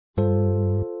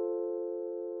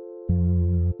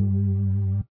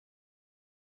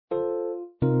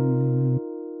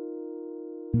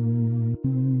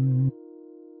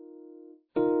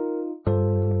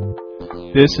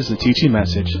This is a teaching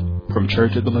message from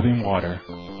Church of the Living Water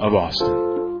of Austin.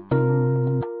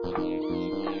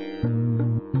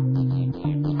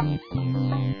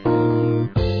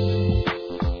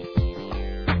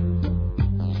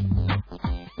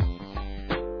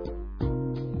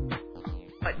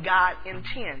 What God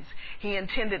intends. He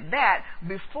intended that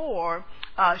before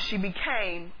she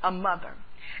became a mother.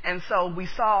 And so we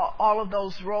saw all of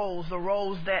those roles, the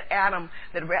roles that Adam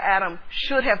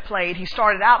should have played. He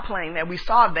started out playing that. We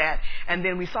saw that. And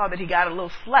then we saw that he got a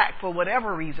little slack for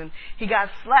whatever reason. He got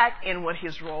slack in what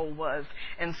his role was.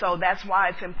 And so that's why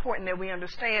it's important that we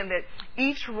understand that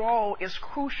each role is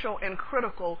crucial and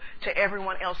critical to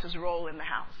everyone else's role in the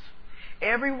house.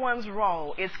 Everyone's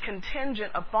role is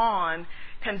contingent upon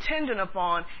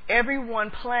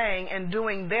everyone playing and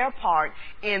doing their part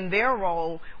in their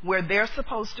role where they're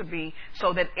supposed to be,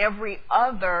 so that every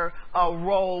other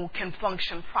role can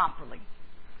function properly.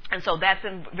 And so that's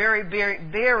very, very,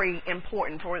 very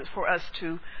important for us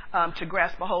to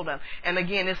grasp a hold of. And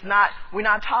again, we're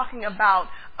not talking about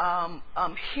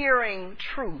hearing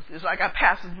truth. It's like our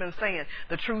pastor's been saying.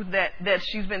 The truth that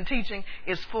she's been teaching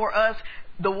is for us.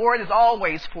 The word is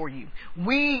always for you.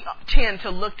 We tend to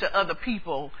look to other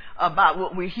people about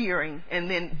what we're hearing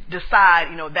and then decide,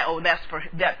 that's for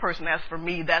that person, that's for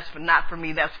me, that's for not for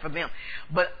me, that's for them.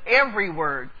 But every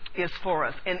word is for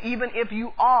us. And even if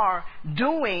you are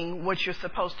doing what you're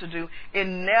supposed to do,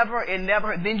 then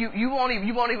you won't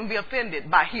even be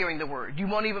offended by hearing the word. You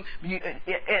won't even,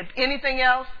 if anything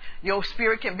else, your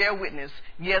spirit can bear witness.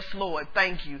 Yes, Lord,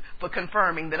 thank you for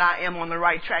confirming that I am on the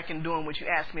right track and doing what you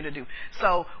asked me to do.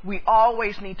 So we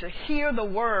always need to hear the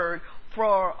word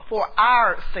for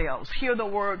ourselves, hear the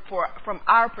word from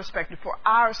our perspective for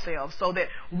ourselves, so that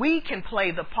we can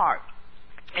play the part.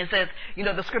 It says,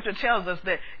 the scripture tells us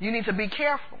that you need to be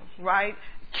careful, right?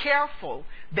 Careful,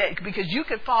 that because you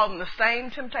could fall in the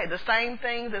same temptation, the same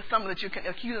things that you can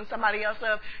accuse somebody else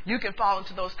of. You can fall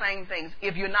into those same things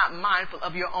if you're not mindful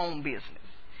of your own business.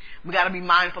 We got to be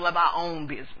mindful of our own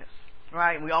business,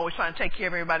 right? We always try to take care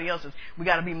of everybody else's. We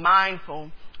got to be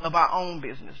mindful of our own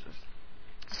businesses.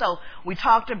 So we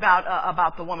talked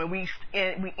about the woman. We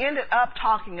ended up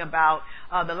talking about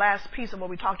the last piece of what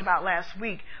we talked about last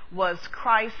week was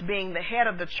Christ being the head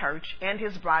of the church and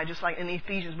his bride, just like in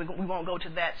Ephesians. We won't go to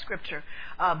that scripture,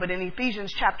 but in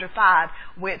Ephesians chapter 5,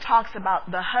 where it talks about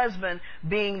the husband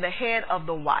being the head of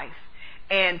the wife,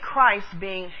 and Christ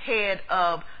being head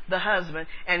of the husband,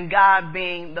 and God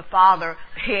being the Father,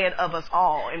 head of us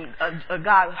all, and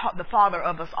God, the Father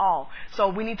of us all. So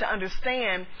we need to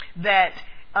understand that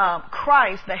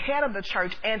Christ, the head of the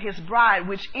church, and his bride,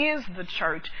 which is the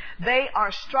church, they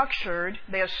are structured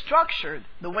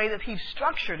the way that he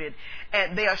structured it,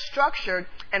 and they are structured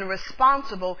and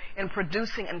responsible in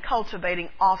producing and cultivating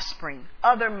offspring,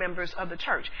 other members of the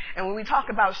church. And when we talk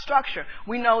about structure,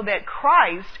 we know that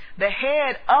Christ, the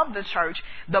head of the church,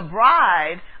 the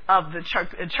bride of the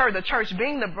church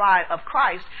being the bride of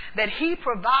Christ, that he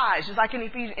provides, just like in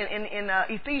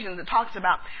Ephesians, it talks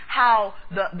about how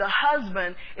the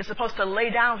husband is supposed to lay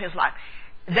down his life.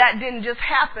 That didn't just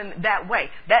happen that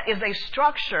way. That is a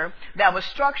structure that was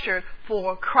structured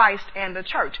for Christ and the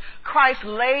church. Christ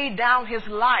laid down his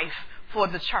life for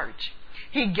the church.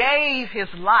 He gave his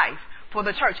life for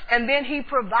the church. And then he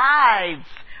provides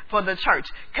for the church,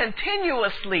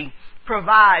 continuously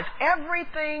provides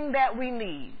everything that we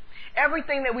need.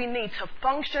 Everything that we need to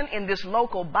function in this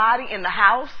local body, in the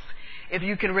house. If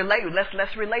you can relate,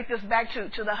 let's relate this back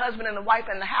to the husband and the wife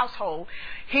and the household.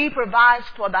 He provides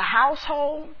for the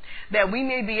household that we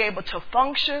may be able to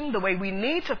function the way we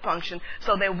need to function,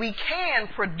 so that we can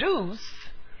produce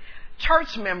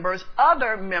church members,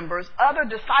 other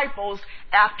disciples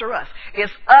after us.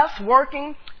 It's us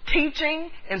working, teaching,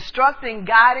 instructing,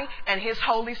 guiding, and his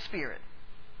Holy Spirit.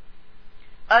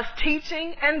 Us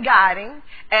teaching and guiding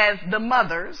as the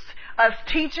mothers, us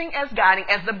teaching as guiding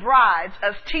as the brides,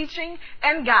 us teaching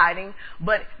and guiding,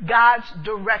 but God's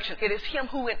direction. It is him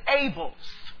who enables.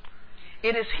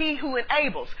 It is he who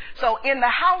enables. So in the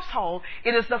household,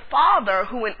 it is the father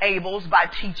who enables by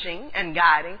teaching and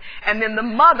guiding, and then the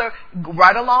mother,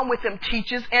 right along with them,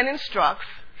 teaches and instructs,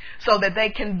 so that they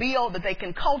can build, that they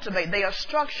can cultivate. They are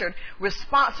structured,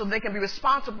 so they can be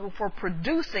responsible for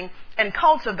producing and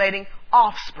cultivating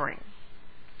offspring.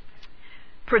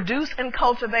 Produce and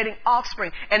cultivating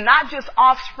offspring. And not just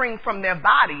offspring from their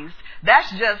bodies. That's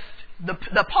just the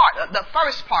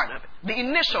first part of it, the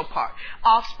initial part.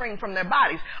 Offspring from their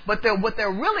bodies. But what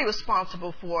they're really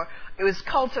responsible for is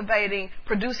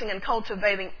producing and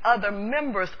cultivating other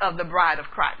members of the bride of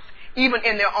Christ, even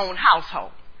in their own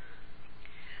household.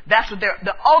 That's what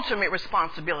the ultimate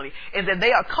responsibility is, that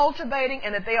they are cultivating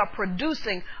and that they are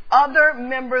producing other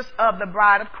members of the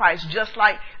bride of Christ, just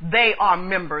like they are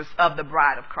members of the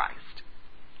bride of Christ.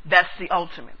 That's the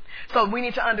ultimate. So we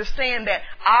need to understand that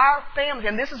our family,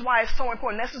 and this is why it's so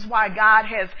important. This is why God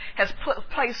has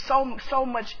placed so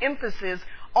much emphasis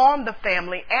on the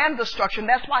family and the structure, and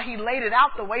that's why He laid it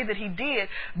out the way that He did,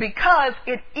 because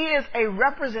it is a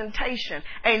representation,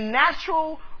 a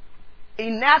natural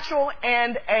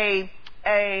and a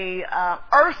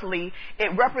earthly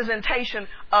representation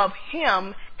of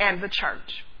Him and the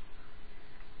church.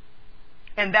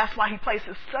 And that's why He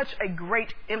places such a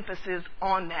great emphasis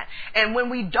on that. And when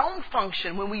we don't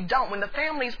function, when the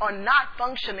families are not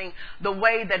functioning the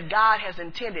way that God has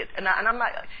intended, and I'm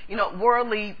not,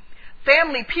 worldly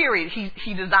family period,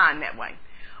 He designed that way.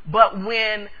 But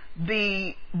when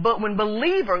the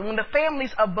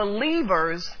families of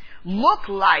believers look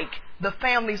like the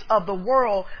families of the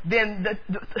world, then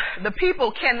the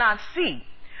people cannot see.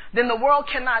 Then the world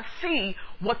cannot see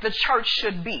what the church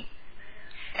should be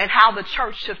and how the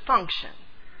church should function.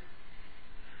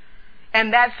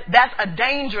 And that's a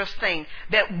dangerous thing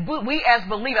that we as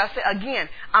believers, I say again,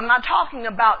 I'm not talking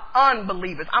about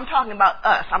unbelievers. I'm talking about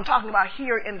us. I'm talking about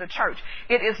here in the church.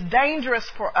 It is dangerous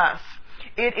for us.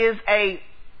 It is a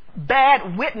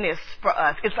bad witness for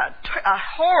us. It's a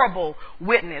horrible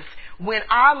witness when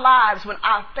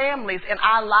our families and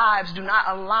our lives do not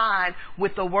align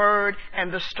with the Word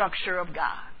and the structure of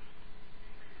God.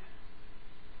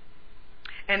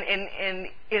 And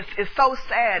it's so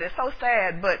sad. It's so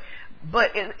sad, but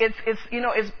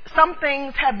it's some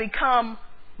things have become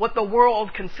what the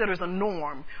world considers a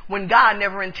norm, when God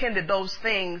never intended those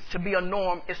things to be a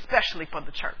norm, especially for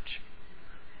the church.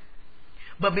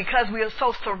 But because we are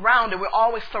so surrounded, we're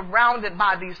always surrounded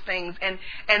by these things,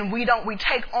 and we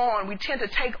tend to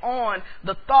take on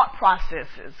the thought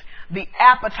processes, the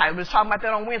appetite. We were talking about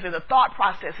that on Wednesday. The thought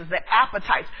processes, the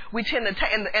appetites. We tend to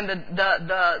take, and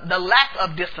the lack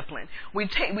of discipline. We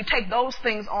take those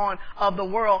things on of the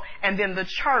world, and then the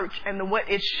church and what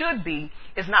it should be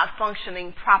is not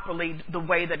functioning properly the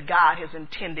way that God has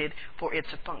intended for it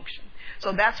to function.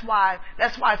 So that's why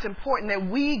it's important that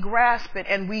we grasp it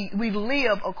and we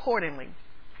live accordingly.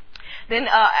 Then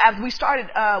as we started,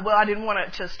 I didn't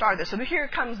want to start this. So here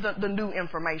comes the new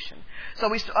information. So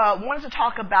we wanted to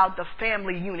talk about the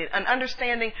family unit and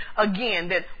understanding, again,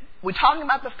 that we're talking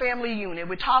about the family unit.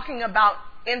 We're talking about,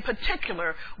 in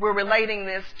particular, we're relating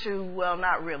this to, well,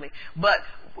 not really, but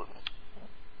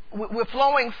we're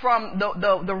flowing from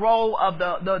the role of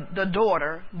the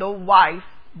daughter, the wife,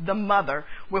 the mother.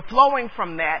 We're flowing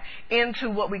from that into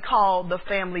what we call the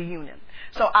family unit.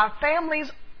 So our families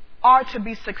are to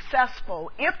be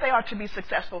successful. If they are to be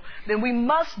successful, then we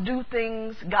must do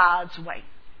things God's way.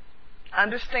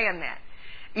 Understand that.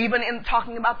 Even in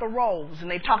talking about the roles, and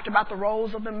they've talked about the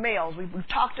roles of the males. We've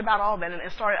talked about all that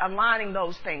and started aligning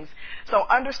those things. So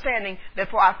understanding that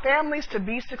for our families to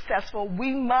be successful,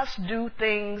 we must do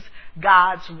things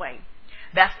God's way.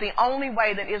 That's the only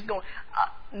way that is going.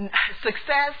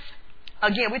 Success,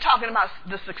 again, we're talking about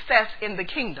the success in the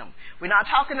kingdom. We're not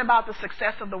talking about the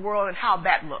success of the world and how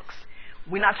that looks.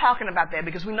 We're not talking about that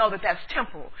because we know that that's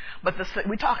temporal. But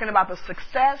we're talking about the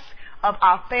success of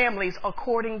our families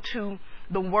according to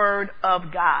the Word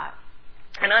of God.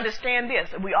 And understand this,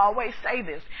 we always say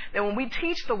this, that when we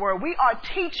teach the Word, we are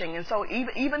teaching. And so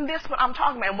even this, what I'm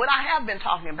talking about, and what I have been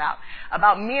talking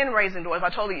about men raising daughters. I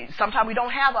told you, sometimes we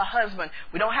don't have a husband,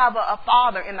 we don't have a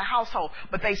father in the household,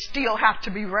 but they still have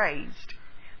to be raised.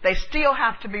 They still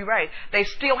have to be raised. They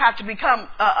still have to become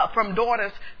from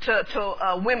daughters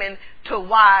to women to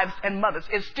wives and mothers.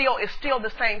 It's still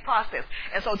the same process.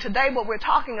 And so today, what we're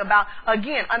talking about,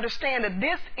 again, understand that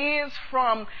this is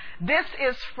from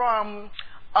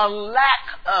a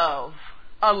lack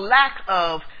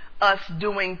of us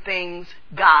doing things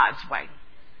God's way.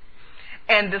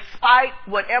 And despite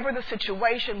whatever the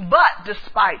situation,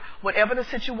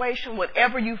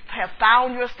 whatever you have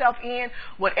found yourself in,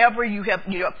 whatever you have,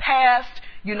 your past,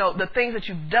 the things that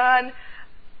you've done,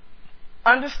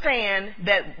 understand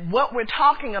that what we're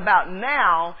talking about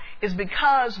now is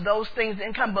because those things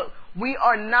didn't come, but we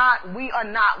are not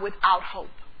without hope.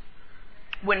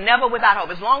 We're never without hope.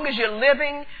 As long as you're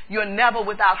living, you're never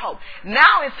without hope.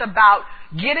 Now it's about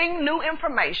getting new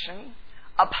information,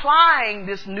 applying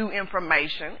this new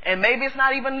information, and maybe it's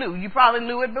not even new. You probably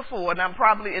knew it before, and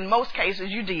probably in most cases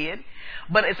you did.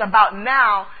 But it's about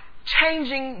now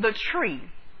changing the tree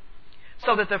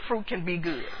so that the fruit can be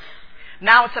good.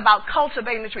 Now it's about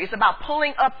cultivating the tree. It's about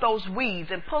pulling up those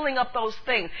weeds and pulling up those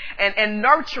things and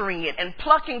nurturing it and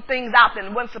plucking things out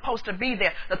that wasn't supposed to be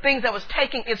there, the things that was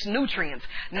taking its nutrients.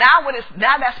 Now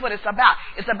that's what it's about.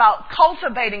 It's about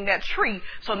cultivating that tree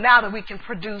so now that we can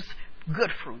produce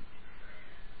good fruit.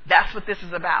 That's what this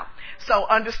is about. So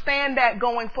understand that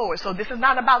going forward. So this is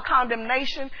not about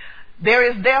condemnation. There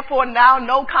is therefore now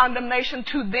no condemnation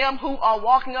to them who are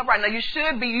walking upright. Now you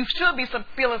should be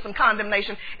feeling some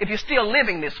condemnation if you're still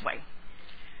living this way.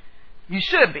 You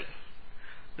should be.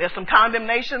 There's some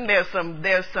condemnation. There's some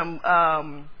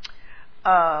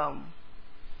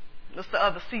what's the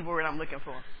other C word I'm looking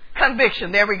for?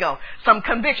 Conviction. There we go. Some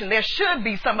conviction. There should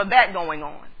be some of that going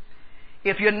on.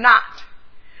 If you're not.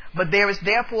 But there is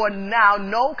therefore now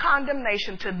no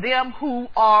condemnation to them who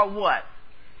are what?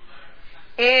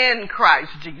 In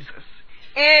Christ Jesus.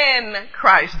 In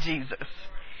Christ Jesus.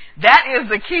 That is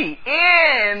the key.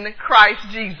 In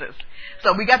Christ Jesus.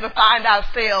 So we got to find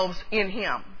ourselves in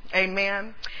Him.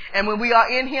 Amen. And when we are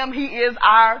in Him, He is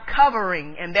our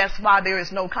covering. And that's why there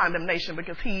is no condemnation,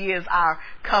 because He is our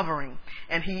covering.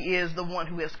 And He is the one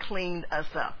who has cleaned us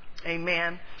up.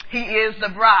 Amen. He is the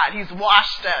bride. He's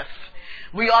washed us.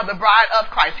 We are the bride of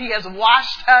Christ. He has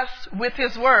washed us with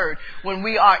His word when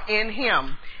we are in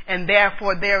Him. And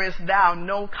therefore there is now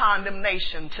no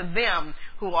condemnation to them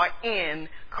who are in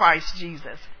Christ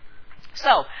Jesus.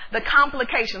 So the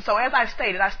complication. So as I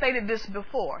stated this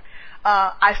before.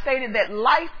 I stated that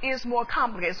life is more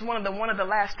complicated. It's one of the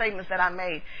last statements that I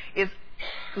made. Is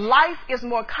life is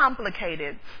more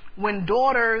complicated when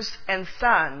daughters and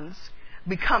sons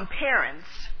become parents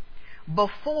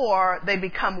before they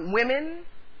become women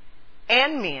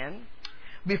and men,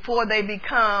 before they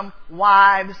become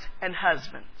wives and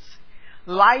husbands.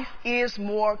 Life is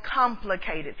more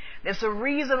complicated. There's a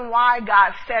reason why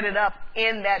God set it up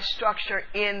in that structure,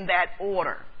 in that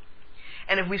order.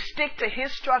 And if we stick to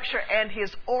His structure and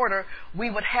His order, we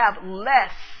would have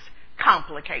less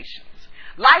complications.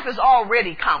 Life is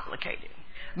already complicated.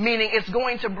 Meaning it's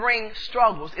going to bring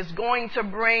struggles. It's going to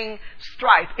bring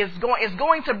strife. It's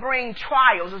going to bring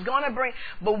trials.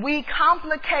 But we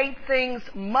complicate things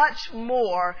much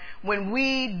more when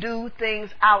we do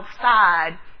things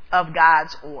outside of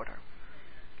God's order.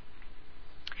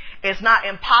 It's not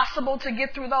impossible to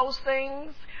get through those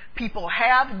things. People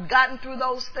have gotten through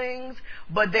those things,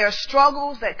 but there are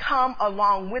struggles that come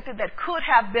along with it that could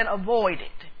have been avoided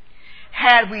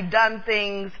had we done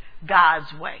things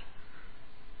God's way.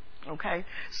 Okay,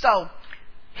 so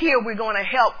here we're going to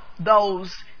help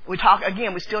those. We're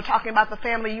still talking about the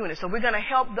family unit. So we're going to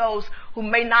help those who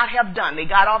may not have done. They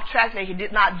got off track. They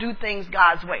did not do things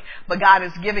God's way. But God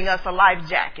is giving us a life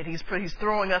jacket. He's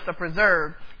throwing us a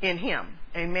preserve in Him.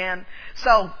 Amen.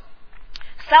 So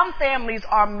some families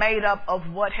are made up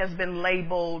of what has been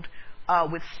labeled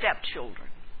with stepchildren.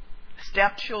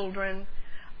 Stepchildren,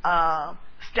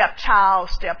 stepchild,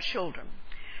 stepchildren.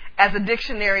 As the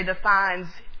dictionary defines,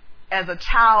 as a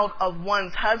child of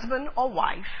one's husband or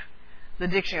wife, the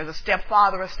dictionary, as a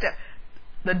stepfather or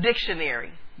the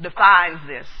dictionary defines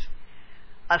this,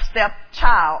 a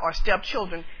stepchild or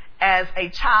stepchildren, as a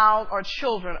child or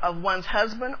children of one's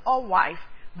husband or wife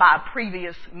by a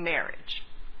previous marriage.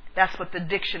 That's what the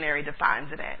dictionary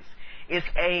defines it as. It's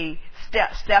a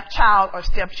stepchild or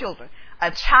stepchildren,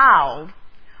 a child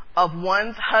of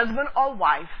one's husband or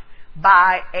wife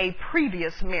by a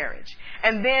previous marriage.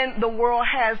 And then the world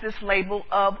has this label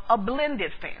of a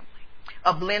blended family.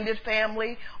 A blended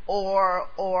family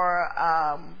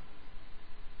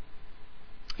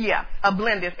a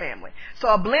blended family. So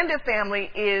a blended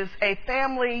family is a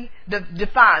family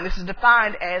defined. This is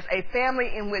defined as a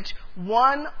family in which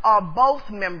one or both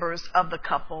members of the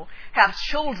couple have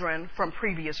children from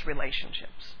previous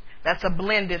relationships. That's a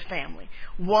blended family.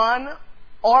 One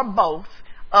or both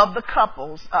of the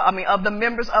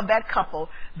members of that couple,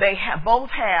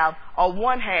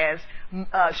 one has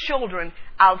children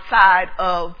outside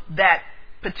of that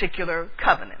particular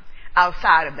covenant,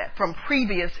 outside of that, from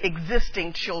previous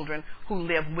existing children who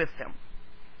live with them.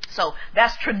 So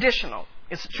that's traditional.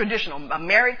 It's traditional. A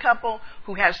married couple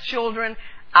who has children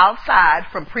outside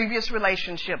from previous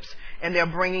relationships, and they're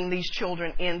bringing these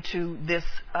children into this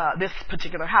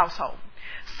particular household.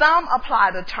 Some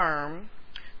apply the term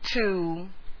to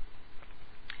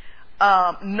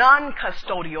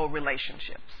non-custodial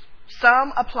relationships.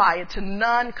 Some apply it to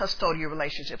non-custodial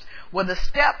relationships, where the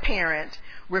step-parent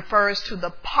refers to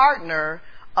the partner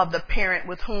of the parent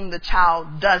with whom the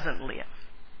child doesn't live.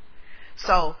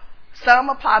 So some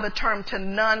apply the term to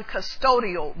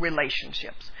non-custodial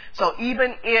relationships. So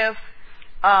even if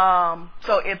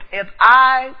So if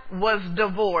I was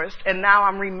divorced and now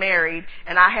I'm remarried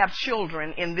and I have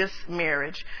children in this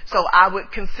marriage, so I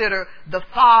would consider the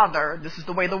father, this is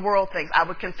the way the world thinks, I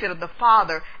would consider the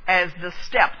father as the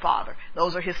stepfather.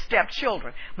 Those are his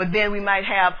stepchildren. But then we might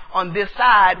have on this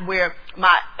side where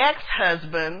my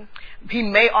ex-husband, he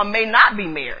may or may not be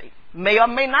married. May or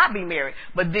may not be married,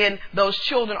 but then those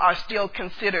children are still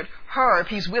considered her, if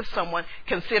he's with someone,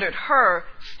 considered her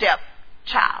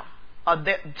stepchild or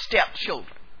their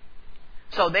stepchildren.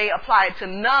 So they apply it to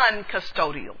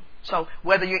non-custodial. So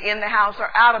whether you're in the house or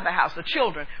out of the house, the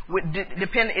children,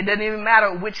 it doesn't even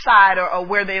matter which side or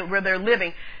where they're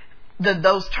living.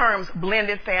 Those terms,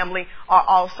 blended family, are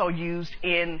also used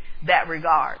in that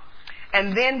regard.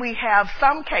 And then we have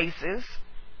some cases,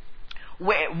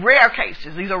 rare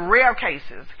cases, these are rare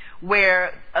cases,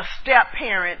 where a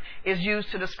step-parent is used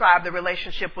to describe the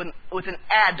relationship with an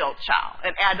adult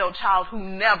child who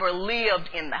never lived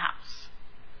in the house,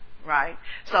 right?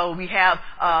 So we have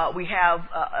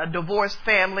a divorced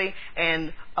family,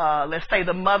 and let's say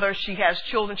the mother, she has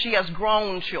children, she has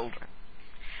grown children,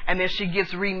 and then she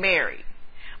gets remarried.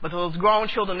 But those grown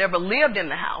children never lived in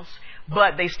the house,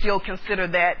 but they still consider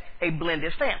that a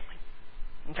blended family.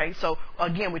 Okay, so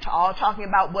again, we're all talking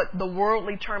about what the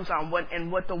worldly terms are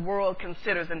and what the world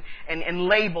considers and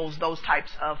labels those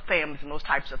types of families and those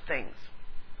types of things.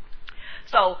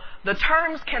 So the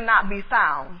terms cannot be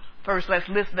found. First, let's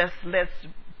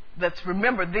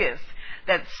remember this: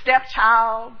 that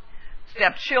stepchild,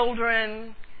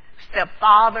 stepchildren,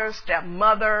 stepfather,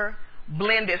 stepmother,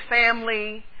 blended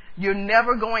family. You're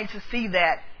never going to see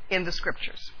that in the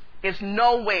scriptures. It's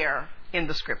nowhere in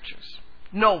the scriptures.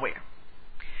 Nowhere.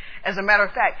 As a matter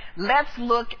of fact, let's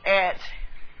look at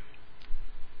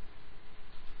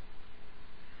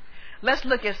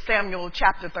Samuel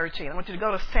chapter 13. I want you to go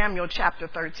to Samuel chapter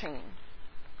 13.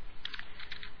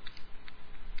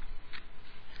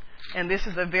 And this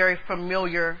is a very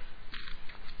familiar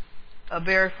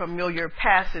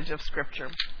passage of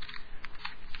Scripture.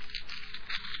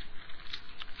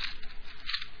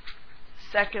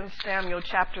 2 Samuel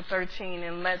chapter 13,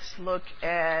 and let's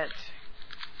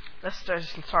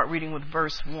start reading with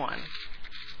verse 1.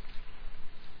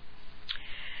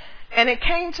 And it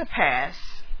came to pass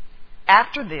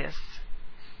after this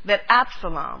that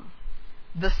Absalom,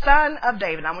 the son of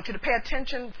David, I want you to pay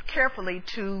attention carefully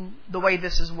to the way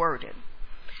this is worded.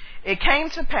 It came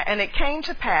to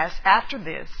pass after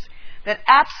this that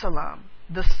Absalom,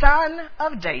 the son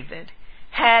of David,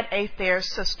 had a fair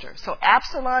sister. So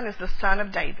Absalom is the son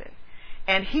of David,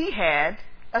 and he had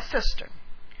a sister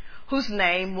whose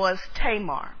name was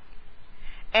Tamar.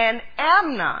 And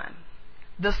Amnon,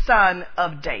 the son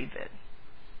of David,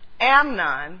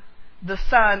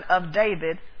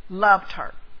 loved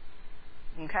her.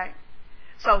 Okay?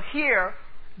 So here,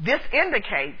 this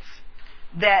indicates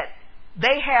that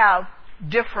they have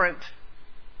different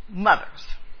mothers.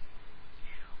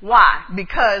 Why?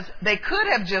 Because they could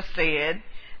have just said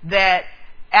that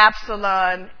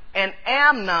Absalom and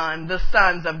Amnon, the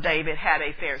sons of David, had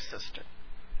a fair sister.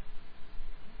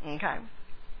 Okay?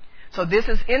 So this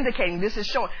is indicating, this is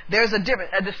showing, there's a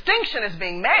distinction is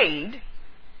being made.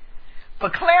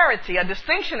 For clarity, a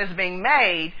distinction is being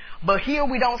made, but here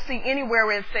we don't see anywhere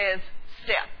where it says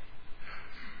step.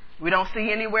 We don't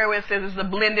see anywhere where it says it's a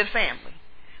blended family.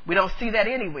 We don't see that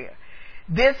anywhere.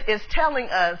 This is telling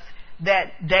us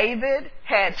that David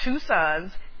had two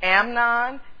sons,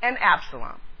 Amnon and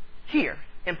Absalom, here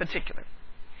in particular.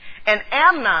 And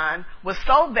Amnon was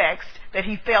so vexed that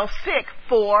he fell sick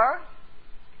for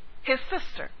his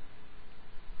sister.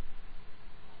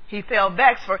 He fell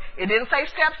vexed for, it didn't say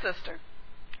stepsister.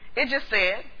 It just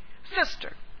said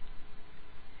sister.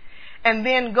 And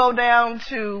then go down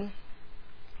to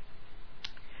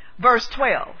verse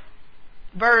 12,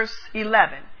 verse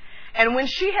 11. And when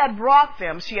she had brought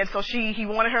them, he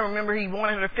wanted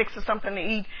her to fix her something to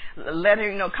eat, let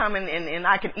her, come and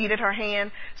I can eat at her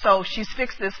hand. So she's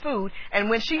fixed this food. And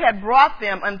when she had brought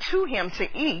them unto him to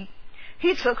eat,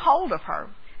 he took hold of her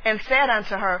and said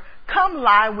unto her, come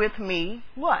lie with me,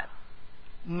 what?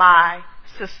 My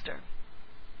sister.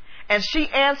 And she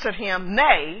answered him,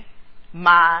 nay,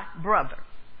 my brother.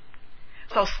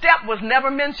 So step was never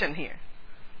mentioned here.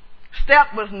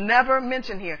 Step was never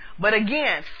mentioned here. But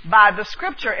again, by the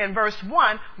scripture in verse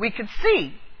 1, we could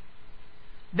see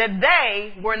that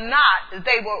they were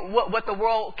what the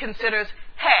world considers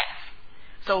half.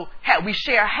 So we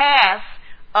share half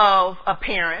of a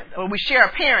parent, or we share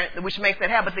a parent, which makes that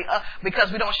half, but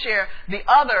because we don't share the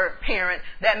other parent,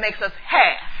 that makes us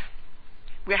half.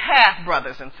 We're half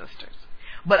brothers and sisters.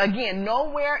 But again,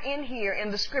 nowhere in here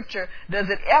in the scripture does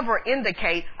it ever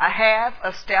indicate a half,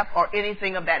 a step, or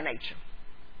anything of that nature.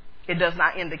 It does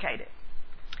not indicate it.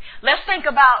 Let's think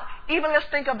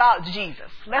about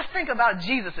Jesus. Let's think about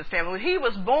Jesus' family.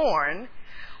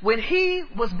 When he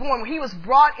was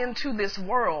brought into this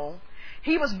world,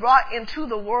 he was brought into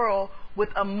the world with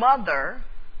a mother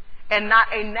and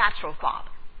not a natural father.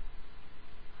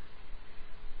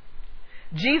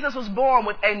 Jesus was born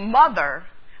with a mother,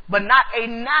 but not a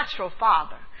natural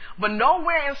father. But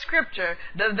nowhere in Scripture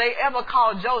does they ever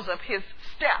call Joseph his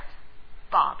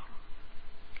stepfather.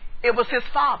 It was his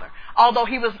father. Although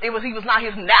he was not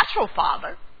his natural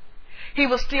father, he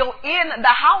was still in the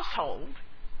household,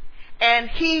 and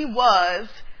he was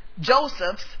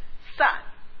Joseph's son.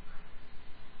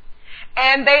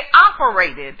 And they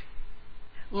operated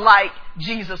like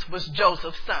Jesus was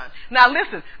Joseph's son. Now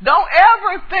listen, don't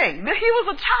ever think that he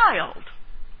was a child.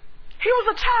 He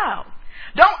was a child.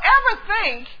 Don't ever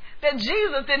think that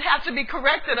Jesus didn't have to be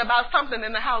corrected about something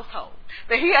in the household.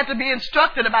 That he had to be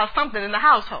instructed about something in the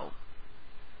household.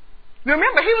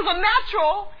 Remember, he was a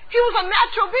natural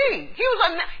being. He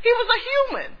was a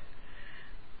human.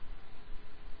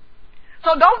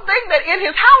 So don't think that in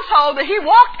his household that he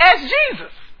walked as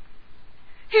Jesus.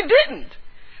 He didn't.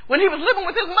 When he was living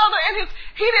with his mother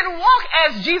he didn't walk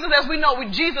as Jesus as we know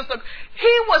with Jesus.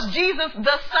 He was Jesus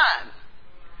the son.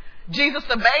 Jesus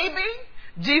the baby,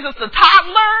 Jesus the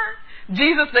toddler,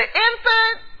 Jesus the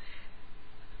infant,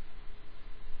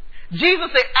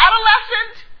 Jesus the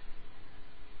adolescent.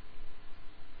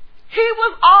 He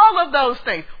was all of those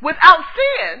things without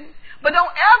sin, but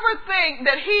don't ever think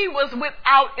that he was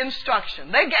without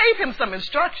instruction. They gave him some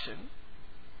instruction.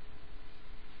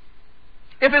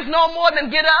 If it's no more than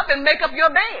get up and make up your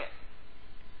bed.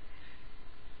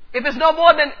 If it's no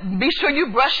more than be sure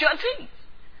you brush your teeth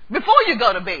before you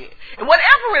go to bed. And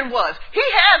whatever it was, he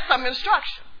had some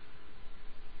instruction.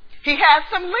 He had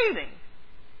some leading.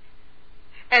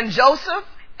 And Joseph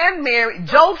and Mary,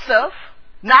 Joseph,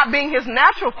 not being his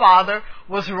natural father,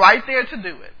 was right there to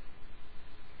do it.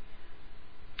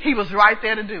 He was right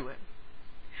there to do it.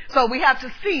 So we have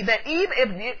to see that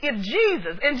even if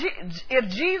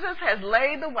Jesus has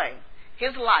laid the way,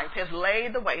 his life has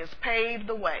laid the way, has paved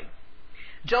the way,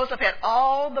 Joseph had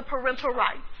all the parental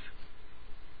rights.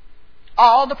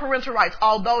 All the parental rights,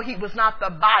 although he was not the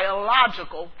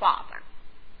biological father.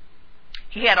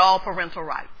 He had all parental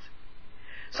rights.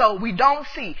 So we don't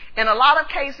see, in a lot of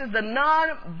cases, the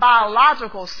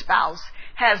non-biological spouse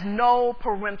has no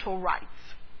parental rights.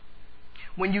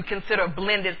 When you consider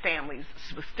blended families,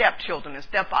 stepchildren and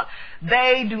stepfathers,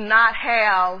 they do not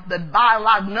have the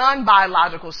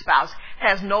non-biological spouse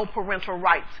has no parental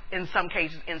rights in some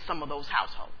cases in some of those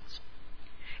households.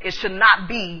 It should not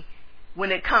be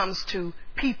when it comes to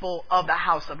people of the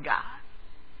house of God.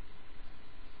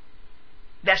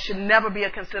 That should never be a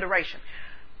consideration.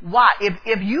 Why?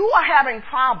 If you are having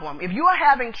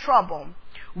trouble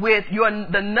with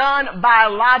the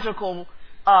non-biological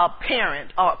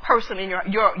parent or person in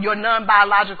your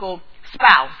non-biological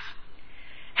spouse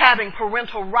having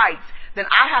parental rights, then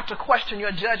I have to question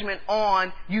your judgment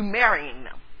on you marrying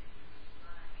them.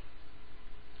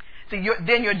 So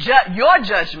then your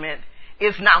judgment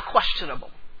is now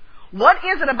questionable. What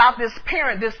is it about this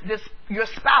parent, this your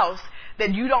spouse,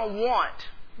 that you don't want?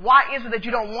 Why is it that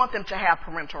you don't want them to have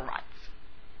parental rights?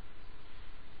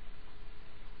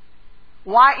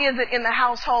 Why is it in the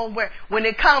household where when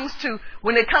it comes to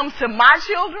my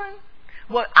children,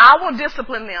 well, I will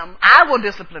discipline them.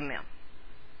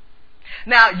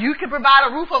 Now, you can provide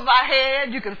a roof over our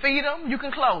head, you can feed them, you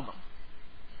can clothe them.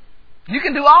 You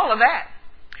can do all of that.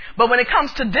 But when it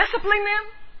comes to disciplining them,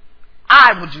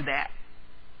 I will do that.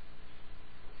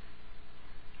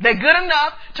 They're good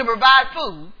enough to provide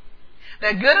food.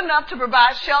 They're good enough to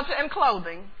provide shelter and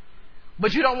clothing,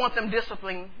 but you don't want them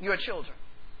disciplining your children.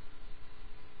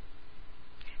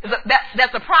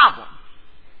 That's a problem.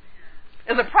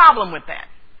 There's a problem with that.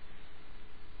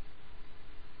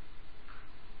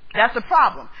 That's a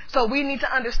problem. So we need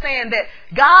to understand that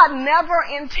God never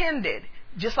intended,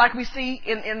 just like we see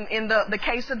in the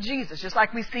case of Jesus, just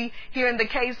like we see here in the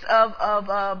case of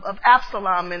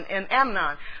Absalom and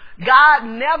Amnon. God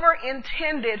never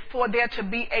intended for there to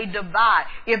be a divide.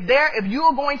 If you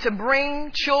are going to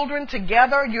bring children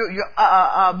together,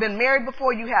 you've been married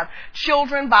before, you have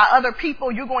children by other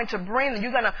people, you're going to bring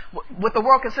them, what the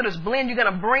world considers blend, you're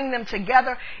going to bring them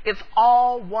together. It's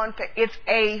all one thing. It's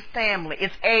a family.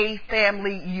 It's a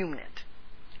family unit.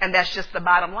 And that's just the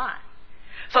bottom line.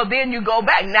 So then you go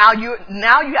back. Now you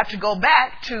have to go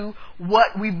back to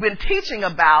what we've been teaching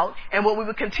about and what we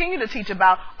will continue to teach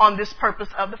about on this purpose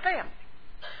of the family.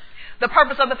 The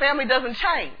purpose of the family doesn't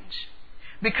change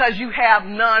because you have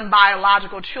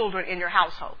non-biological children in your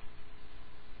household.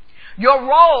 Your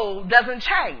role doesn't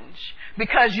change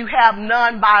because you have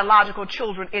non-biological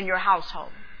children in your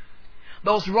household.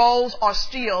 Those roles are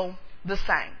still the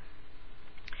same.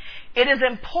 It is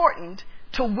important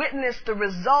to witness the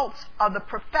results of the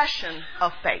profession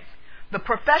of faith. The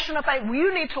profession of faith,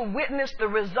 you need to witness the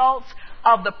results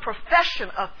of the profession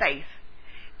of faith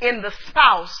in the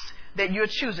spouse that you're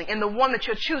choosing, in the one that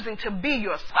you're choosing to be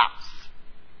your spouse.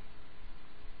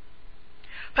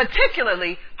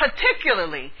 Particularly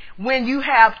when you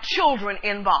have children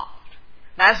involved.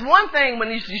 Now, it's one thing when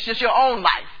it's just your own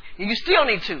life. You still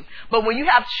need to. But when you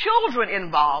have children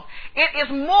involved, it is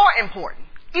more important,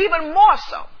 even more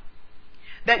so,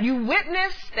 that you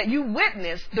witness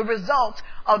the results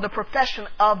of the profession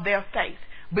of their faith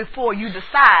before you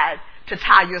decide to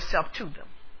tie yourself to them.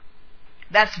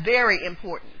 That's very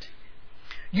important.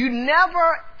 You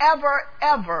never, ever,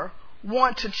 ever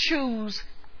want to choose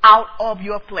out of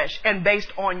your flesh and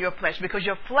based on your flesh, because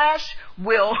your flesh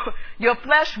will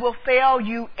fail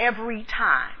you every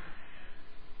time.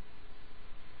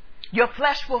 Your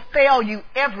flesh will fail you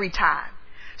every time.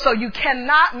 So you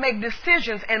cannot make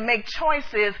decisions and make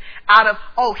choices out of,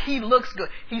 oh, he looks good.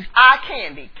 He's eye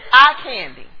candy. Eye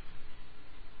candy.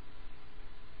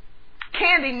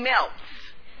 Candy melts.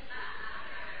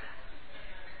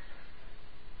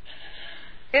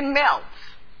 It melts.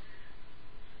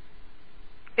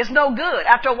 It's no good.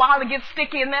 After a while, it gets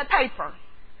sticky in that paper.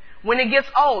 When it gets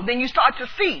old, then you start to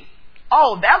see,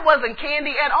 oh, that wasn't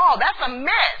candy at all. That's a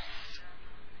mess.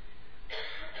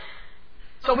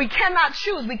 So we cannot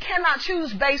choose. We cannot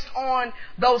choose based on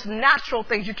those natural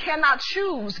things. You cannot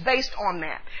choose based on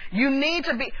that. You need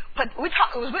to be. But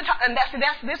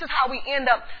this is how we end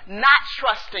up not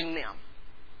trusting them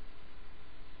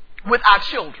with our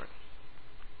children,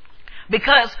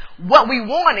 because what we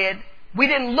wanted, we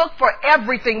didn't look for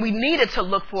everything we needed to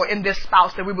look for in this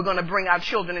spouse that we were going to bring our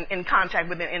children in contact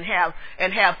with and have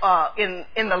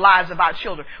in the lives of our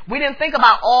children. We didn't think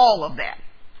about all of that.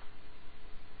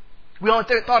 We only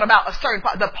thought about a certain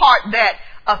part, the part that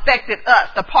affected us,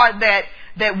 the part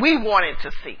that we wanted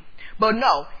to see. But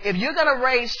no, if you're going to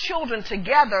raise children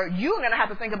together, you're going to have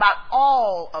to think about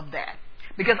all of that.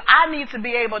 Because I need to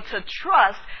be able to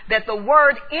trust that the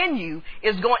word in you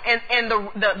is going, and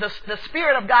the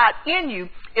Spirit of God in you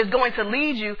is going to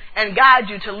lead you and guide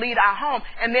you to lead our home.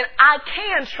 And then I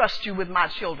can trust you with my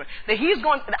children. That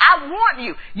I want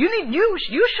you.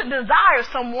 You should desire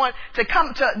someone to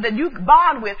come to, that you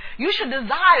bond with. You should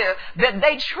desire that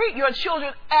they treat your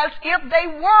children as if they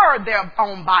were their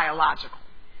own biological.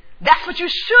 That's what you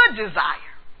should desire.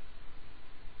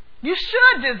 You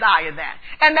should desire that.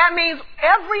 And that means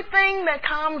everything that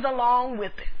comes along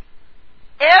with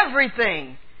it.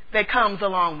 Everything that comes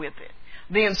along with it.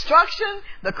 The instruction,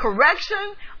 the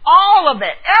correction, all of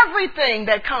that. Everything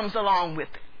that comes along with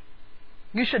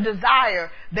it. You should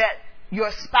desire that your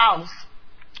spouse,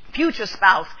 future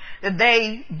spouse, that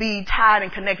they be tied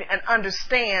and connected and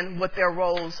understand what their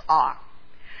roles are.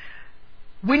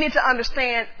 We need to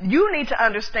understand, you need to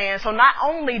understand, so not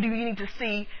only do you need to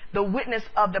see the witness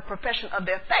of the profession of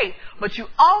their faith, but you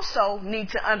also need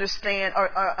to understand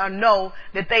or know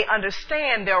that they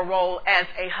understand their role as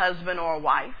a husband or a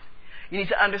wife. You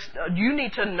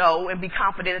need to know and be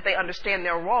confident that they understand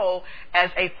their role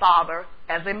as a father,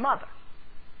 as a mother.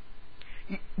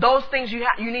 Those things you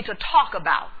need to talk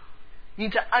about. You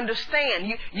need to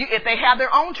understand. If they have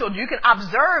their own children, you can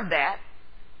observe that.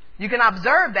 You can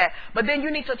observe that, but then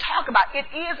you need to talk about it.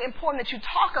 It is important that you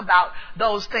talk about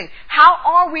those things. How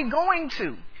are we going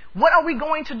to? What are we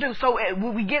going to do? So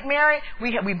when we get married,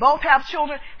 we both have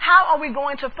children. How are we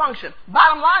going to function?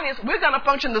 Bottom line is we're going to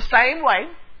function the same way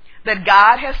that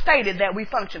God has stated that we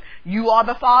function. You are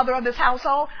the father of this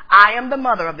household. I am the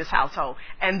mother of this household.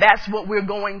 And that's what we're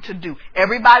going to do.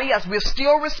 Everybody else, we're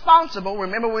still responsible.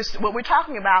 Remember what we're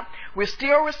talking about. We're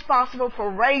still responsible for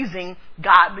raising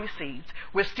godly seeds.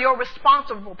 We're still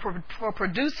responsible for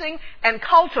producing and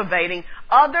cultivating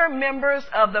other members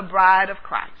of the bride of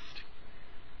Christ.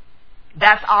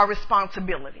 That's our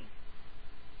responsibility.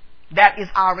 That is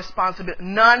our responsibility.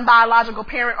 Non-biological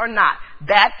parent or not,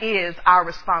 that is our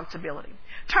responsibility.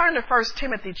 Turn to 1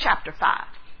 Timothy chapter 5.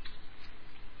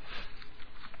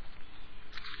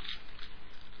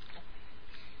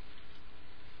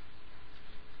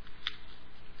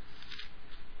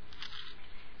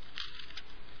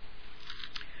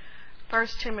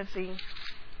 First Timothy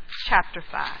chapter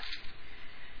 5.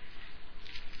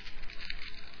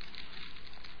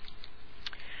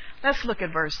 Let's look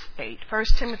at verse 8. 1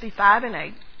 Timothy 5 and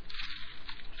 8.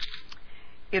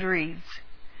 It reads,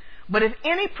 But if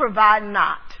any provide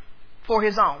not for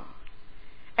his own,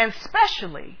 and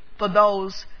specially for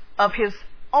those of his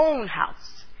own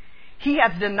house, he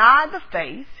hath denied the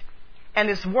faith and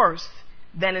is worse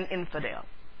than an infidel.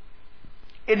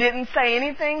 It didn't say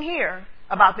anything here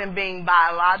about them being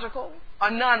biological or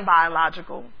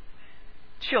non-biological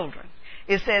children.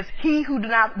 It says he who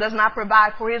does not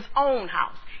provide for his own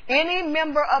house. Any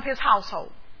member of his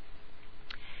household.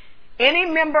 Any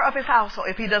member of his household,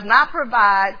 if he does not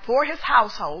provide for his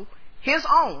household, his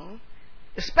own,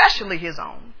 especially his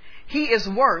own, he is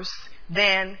worse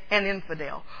than an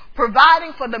infidel.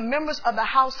 Providing for the members of the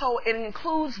household, it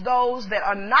includes those that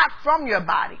are not from your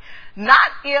body. Not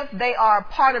if they are a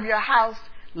part of your house,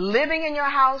 living in your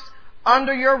house,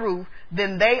 under your roof,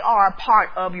 then they are a part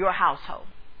of your household.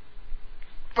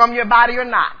 From your body or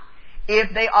not.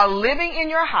 If they are living in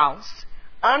your house,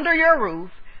 under your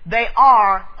roof, they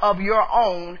are of your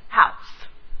own house.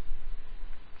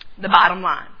 The bottom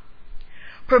line.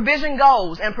 Provision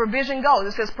goes, and provision goes.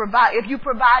 It says provide. If you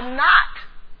provide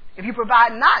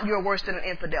not, you're worse than an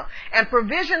infidel. And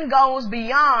provision goes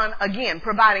beyond, again,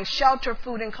 providing shelter,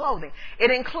 food, and clothing.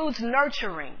 It includes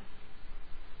nurturing.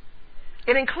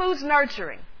 It includes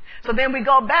nurturing. So then we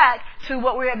go back to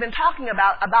what we have been talking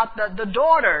about the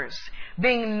daughters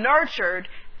being nurtured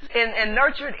and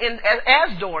nurtured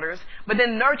as daughters, but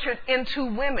then nurtured into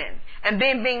women, and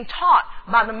then being taught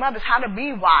by the mothers how to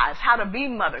be wives, how to be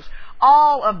mothers.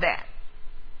 All of that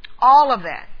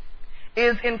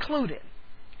is included.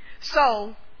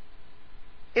 So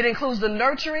it includes the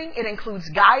nurturing, it includes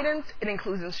guidance, it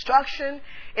includes instruction,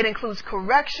 it includes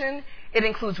correction, it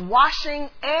includes washing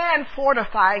and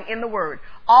fortifying in the Word.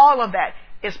 All of that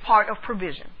is part of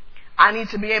provision. I need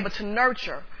to be able to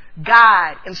nurture,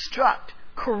 guide, instruct,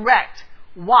 correct,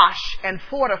 wash, and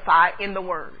fortify in the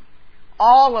Word.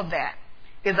 All of that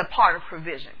is a part of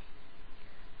provision.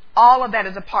 All of that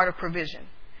is a part of provision.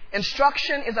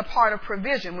 Instruction is a part of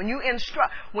provision. When you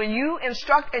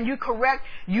instruct and you correct,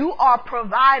 you are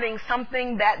providing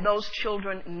something that those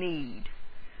children need.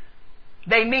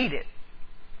 They need it.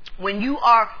 When you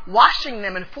are washing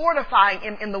them and fortifying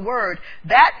them in the Word,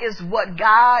 that is what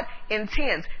God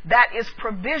intends. That is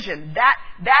provision. That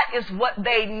is what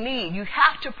they need. You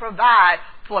have to provide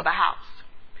for the house.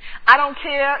 I don't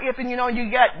care if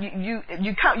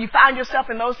you find yourself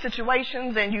in those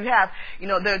situations and you have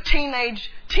there are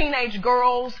teenage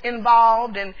girls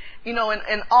involved and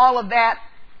all of that.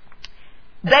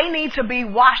 They need to be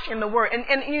washed in the Word.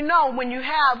 And when you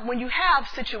have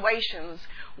situations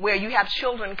where you have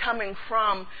children coming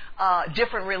from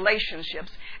different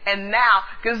relationships, and now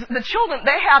because the children,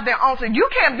 they have their own thing. You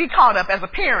can't be caught up as a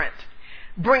parent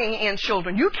bringing in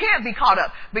children. You can't be caught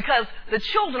up because the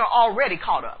children are already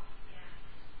caught up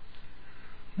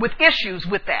with issues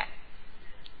with that.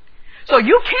 So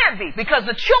you can't be, because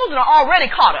the children are already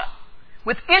caught up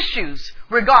with issues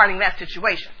regarding that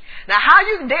situation. Now,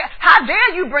 how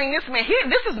dare you bring this man here?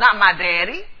 This is not my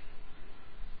daddy.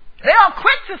 They're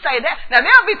quick to say that. Now,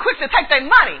 they'll be quick to take their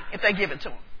money if they give it to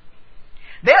them.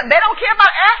 They don't care about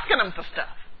asking them for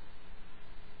stuff.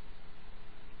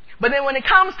 But then when it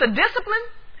comes to discipline,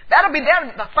 that'll be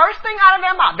the first thing out of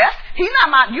their mouth.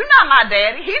 You're not my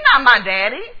daddy. He's not my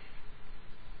daddy.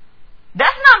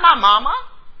 That's not my mama.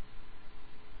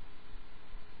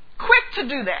 Quick to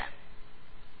do that.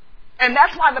 And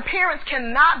that's why the parents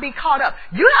cannot be caught up.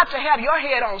 You have to have your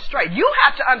head on straight. You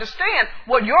have to understand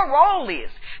what your role is.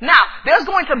 Now, there's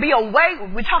going to be a way.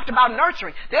 We talked about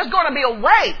nurturing. There's going to be a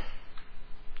way.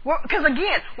 Because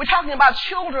again, we're talking about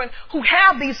children who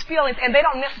have these feelings and they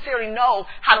don't necessarily know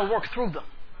how to work through them.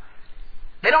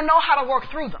 They don't know how to work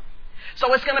through them.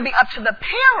 So it's going to be up to the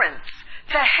parents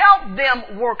to help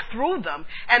them work through them.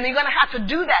 And you're going to have to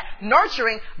do that.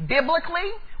 Nurturing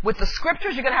biblically, with the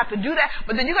scriptures, you're going to have to do that.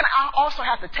 But then you're going to also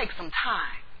have to take some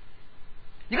time.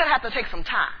 You're going to have to take some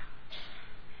time.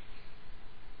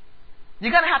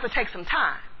 You're going to have to take some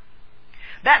time.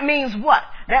 That means what?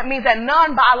 That means that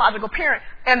non-biological parent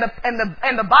and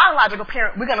the biological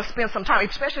parent, we're going to spend some time,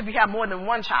 especially if you have more than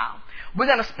one child. We're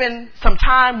going to spend some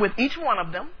time with each one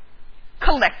of them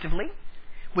collectively.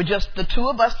 With just the two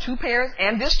of us, two parents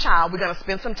and this child, we're going to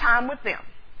spend some time with them.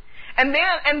 And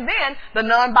then the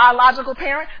non-biological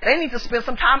parent, they need to spend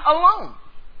some time alone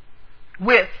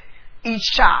with each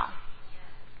child.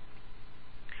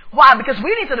 Why? Because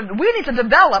we need to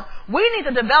develop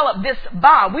this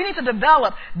bond. We need to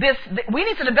develop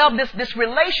this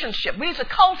relationship. We need to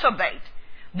cultivate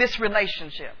this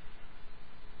relationship.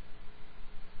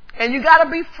 And you gotta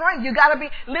be frank.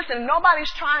 Listen, nobody's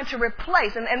trying to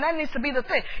replace, and that needs to be the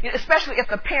thing. Especially if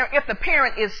the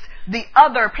parent is the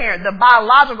other parent, the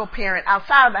biological parent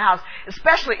outside of the house,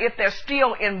 especially if they're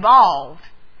still involved.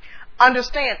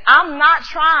 Understand, I'm not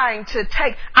trying to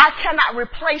I cannot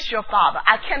replace your father.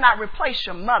 I cannot replace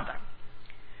your mother.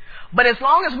 But as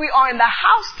long as we are in the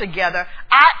house together,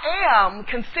 I am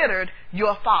considered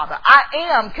your father. I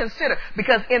am considered,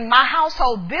 because in my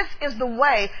household, this is the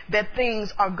way that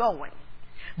things are going.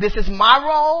 This is my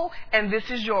role, and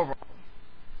this is your role.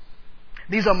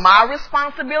 These are my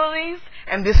responsibilities,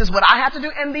 and this is what I have to do,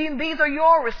 and these are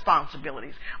your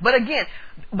responsibilities. But again,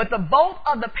 both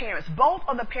of the parents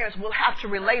will have to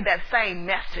relay that same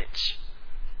message.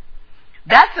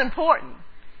 That's important.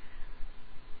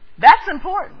 That's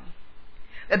important.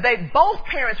 That both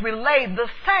parents relay the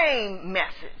same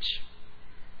message.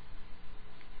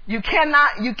 You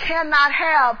cannot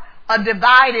have a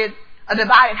divided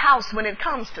house when it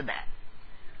comes to that.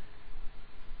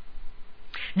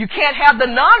 You can't have the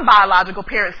non-biological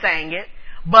parent saying it,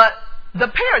 but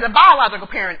the biological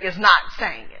parent is not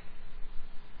saying it.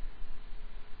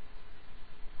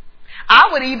 I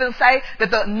would even say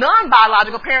that the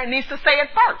non-biological parent needs to say it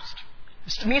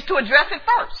first. Needs to address it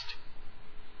first.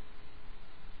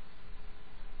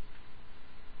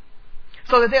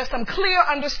 So that there's some clear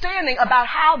understanding about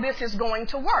how this is going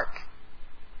to work.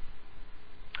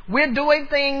 We're doing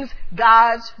things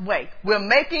God's way. We're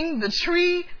making the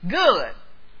tree good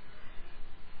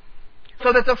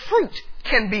so that the fruit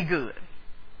can be good.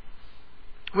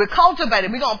 We're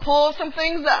cultivating. We're going to pull some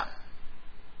things up.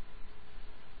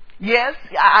 Yes,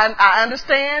 I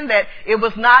understand that it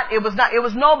was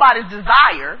nobody's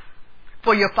desire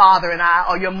for your father and I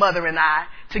or your mother and I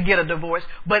to get a divorce,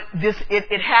 but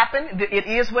it happened. It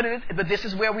is what it is, but this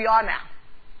is where we are now.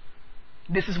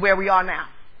 This is where we are now.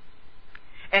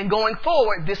 And going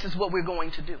forward, this is what we're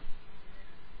going to do.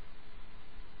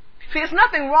 See, there's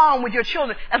nothing wrong with your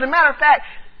children. As a matter of fact,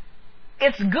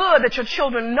 it's good that your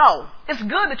children know. It's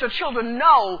good that your children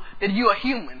know that you are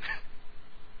human.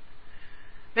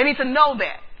 They need to know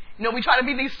that. You know, we try to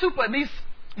be these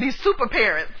super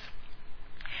parents.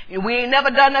 And we ain't never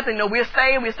done nothing. No, we're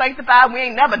saved, we're sanctified, we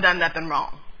ain't never done nothing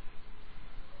wrong.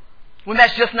 When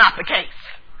that's just not the case.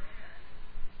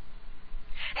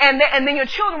 And then your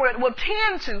children will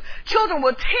tend to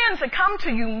come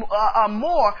to you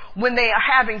more when they are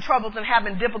having troubles and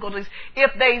having difficulties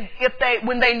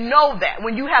when they know that,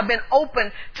 when you have been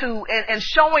open to and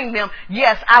showing them,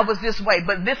 yes, I was this way,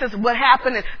 but this is what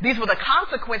happened, and these were the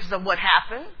consequences of what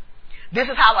happened. This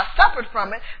is how I suffered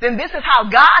from it. Then this is how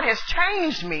God has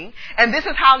changed me, and this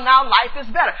is how now life is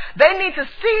better. They need to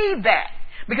see that.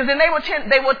 Because then they will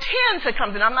tend to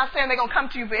come to you. I'm not saying they're going to come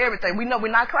to you for everything. We know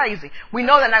we're not crazy. We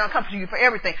know they're not going to come to you for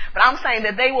everything. But I'm saying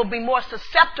that they will be more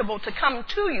susceptible to come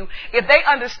to you if they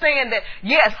understand that,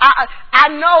 yes, I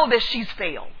know that she's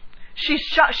failed. She's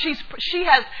shared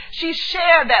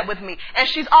that with me. And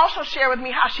she's also shared with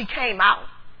me how she came out.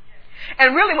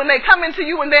 And really when they come into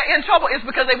you when they're in trouble, it's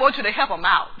because they want you to help them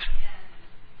out.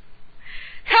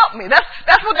 Help me.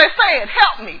 That's what they're saying.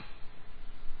 Help me.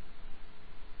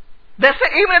 They're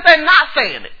saying, even if they're not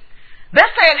saying it,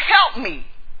 they're saying, help me.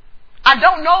 I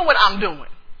don't know what I'm doing.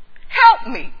 Help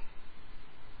me.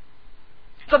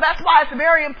 So that's why it's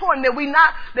very important that we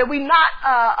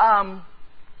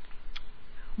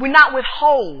not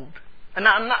withhold. And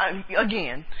I'm not,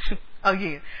 again,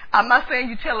 I'm not saying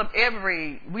you tell them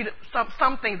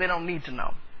some things they don't need to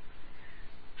know.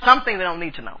 Some things they don't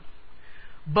need to know.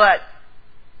 But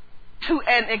to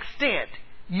an extent,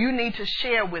 you need to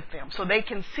share with them so they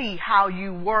can see how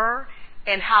you were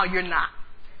and how you're not.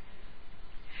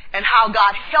 And how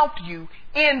God helped you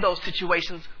in those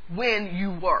situations when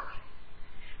you were.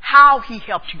 How He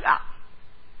helped you out.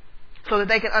 So that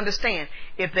they can understand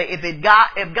if God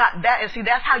that, and see,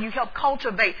 that's how you help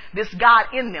cultivate this God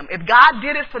in them. If God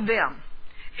did it for them,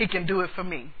 He can do it for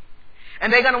me.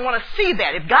 And they're going to want to see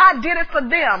that. If God did it for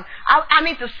them, I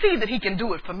need to see that He can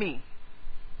do it for me.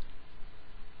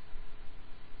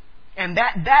 And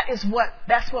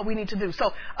that's what we need to do.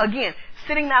 So again,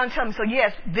 sitting down and telling me, so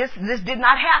yes, this did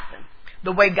not happen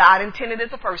the way God intended it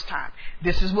the first time.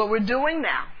 This is what we're doing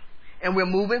now. And we're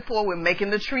moving forward. We're making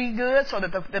the tree good so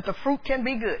that the fruit can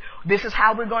be good. This is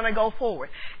how we're going to go forward.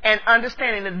 And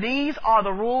understanding that these are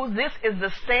the rules. This is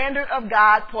the standard of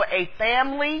God for a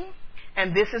family.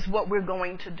 And this is what we're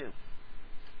going to do.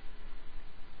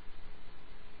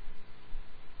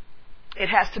 It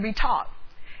has to be taught.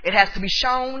 It has to be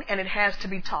shown and it has to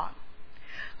be taught.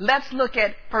 Let's look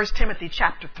at 1 Timothy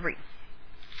chapter 3.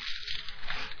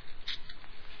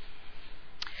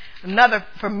 Another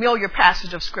familiar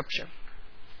passage of Scripture.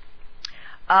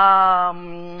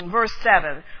 verse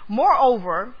 7.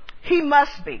 Moreover, he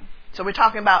must be. So we're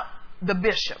talking about the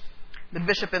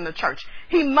bishop in the church.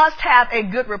 He must have a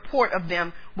good report of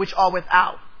them which are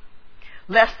without,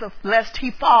 lest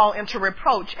he fall into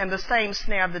reproach and the same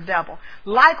snare of the devil.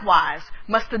 Likewise,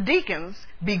 must the deacons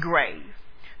be grave,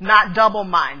 not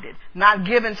double-minded, not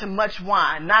given to much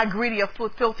wine, not greedy of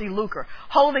filthy lucre,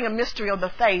 holding a mystery of the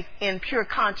faith in pure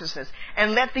consciousness.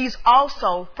 And let these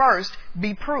also first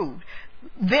be proved.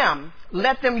 Then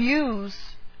let them use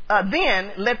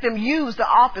the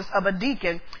office of a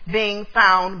deacon, being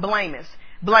found blameless.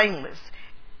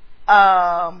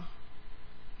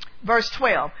 Verse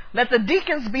 12. Let the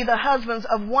deacons be the husbands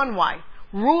of one wife,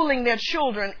 ruling their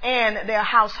children and their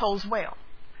households well.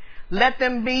 Let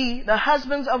them be the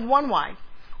husbands of one wife,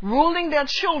 ruling their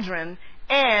children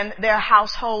and their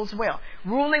households well.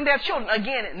 Ruling their children.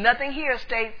 Again, nothing here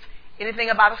states anything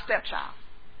about a stepchild.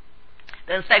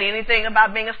 Doesn't say anything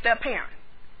about being a step-parent.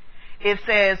 It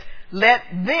says, let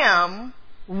them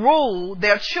rule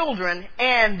their children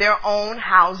and their own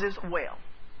houses well.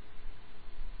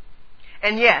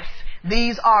 And yes,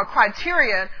 these are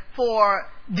criteria for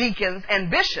deacons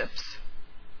and bishops.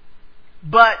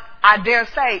 But I dare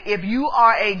say, if you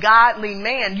are a godly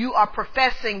man, you are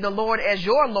professing the Lord as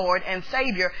your Lord and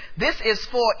Savior, this is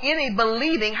for any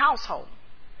believing household.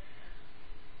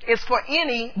 It's for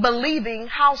any believing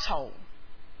household.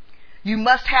 You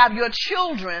must have your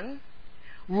children,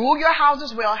 rule your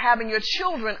houses well, having your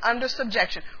children under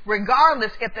subjection,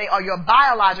 regardless if they are your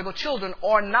biological children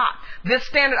or not. This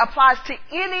standard applies to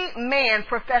any man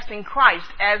professing Christ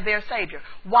as their Savior.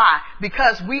 Why?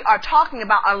 Because we are talking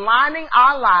about aligning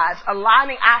our lives,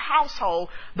 aligning our household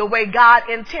the way God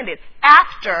intended,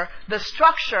 after the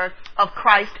structure of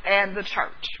Christ and the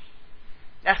church.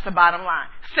 That's the bottom line.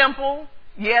 Simple.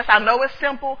 Yes, I know it's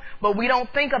simple, but we don't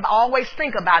always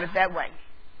think about it that way.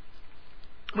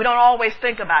 We don't always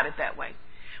think about it that way.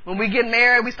 When we get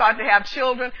married, we start to have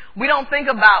children. We don't think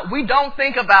about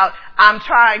I'm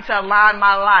trying to align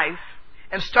my life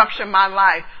and structure my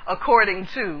life according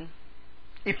to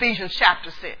Ephesians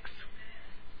chapter 6.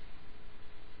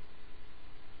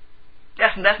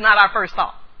 That's not our first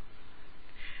thought.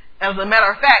 As a matter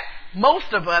of fact,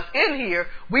 most of us in here,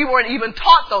 we weren't even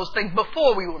taught those things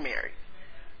before we were married.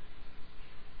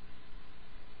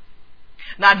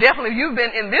 Now, definitely, if you've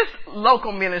been in this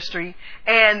local ministry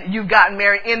and you've gotten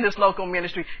married in this local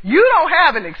ministry, you don't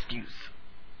have an excuse.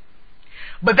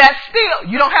 But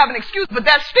you don't have an excuse, but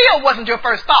that still wasn't your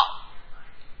first thought.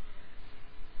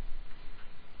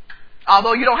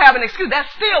 Although you don't have an excuse, that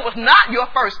still was not your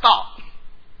first thought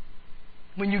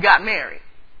when you got married.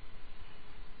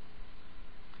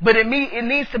 But it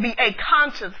needs to be a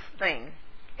conscious thing.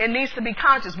 It needs to be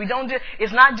conscious.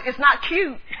 It's not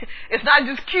cute. It's not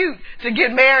just cute to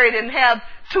get married and have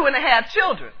 2.5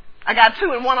 children. I got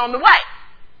 2 and 1 on the way.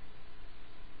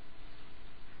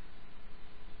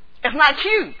 It's not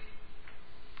cute.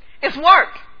 It's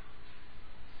work.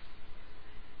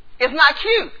 It's not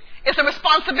cute. It's a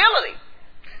responsibility.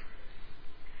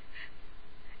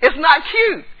 It's not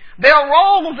cute. There are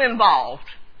roles involved.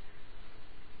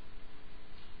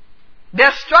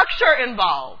 There's structure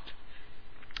involved.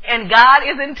 And God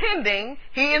is intending,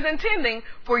 He is intending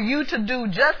for you to do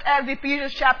just as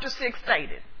Ephesians chapter 6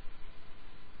 stated.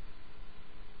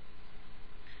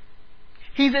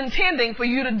 He's intending for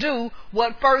you to do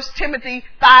what 1 Timothy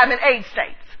 5 and 8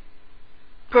 states.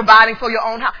 Providing for your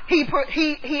own house. He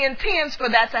intends for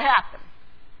that to happen.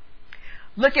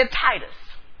 Look at Titus.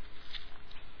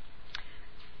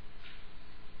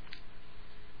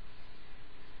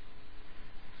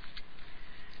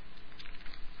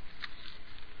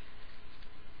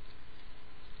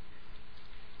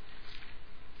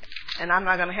 And I'm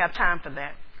not going to have time for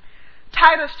that.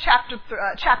 Titus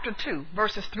chapter 2,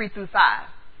 verses 3 through 5.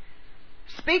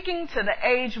 Speaking to the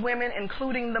aged women,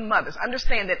 including the mothers.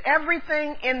 Understand that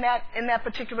everything in that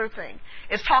particular thing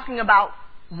is talking about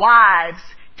wives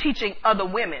teaching other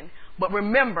women. But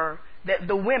remember that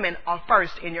the women are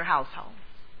first in your household.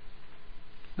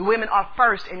 The women are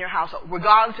first in your household,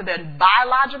 regardless of their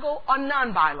biological or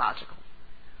non-biological.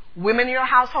 Women in your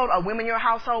household are women in your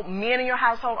household. Men in your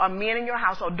household are men in your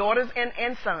household. Daughters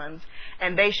and sons.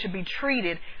 And they should be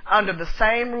treated under the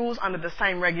same rules, under the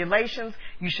same regulations.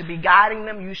 You should be guiding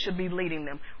them. You should be leading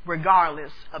them,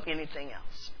 regardless of anything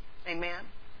else. Amen?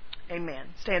 Amen.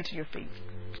 Stand to your feet.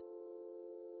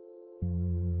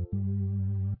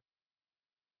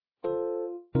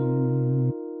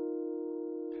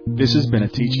 This has been a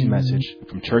teaching message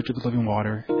from Church of the Living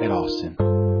Water at Austin.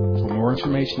 For more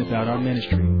information about our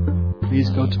ministry, please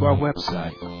go to our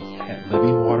website at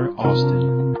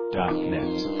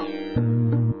livingwateraustin.net.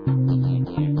 you.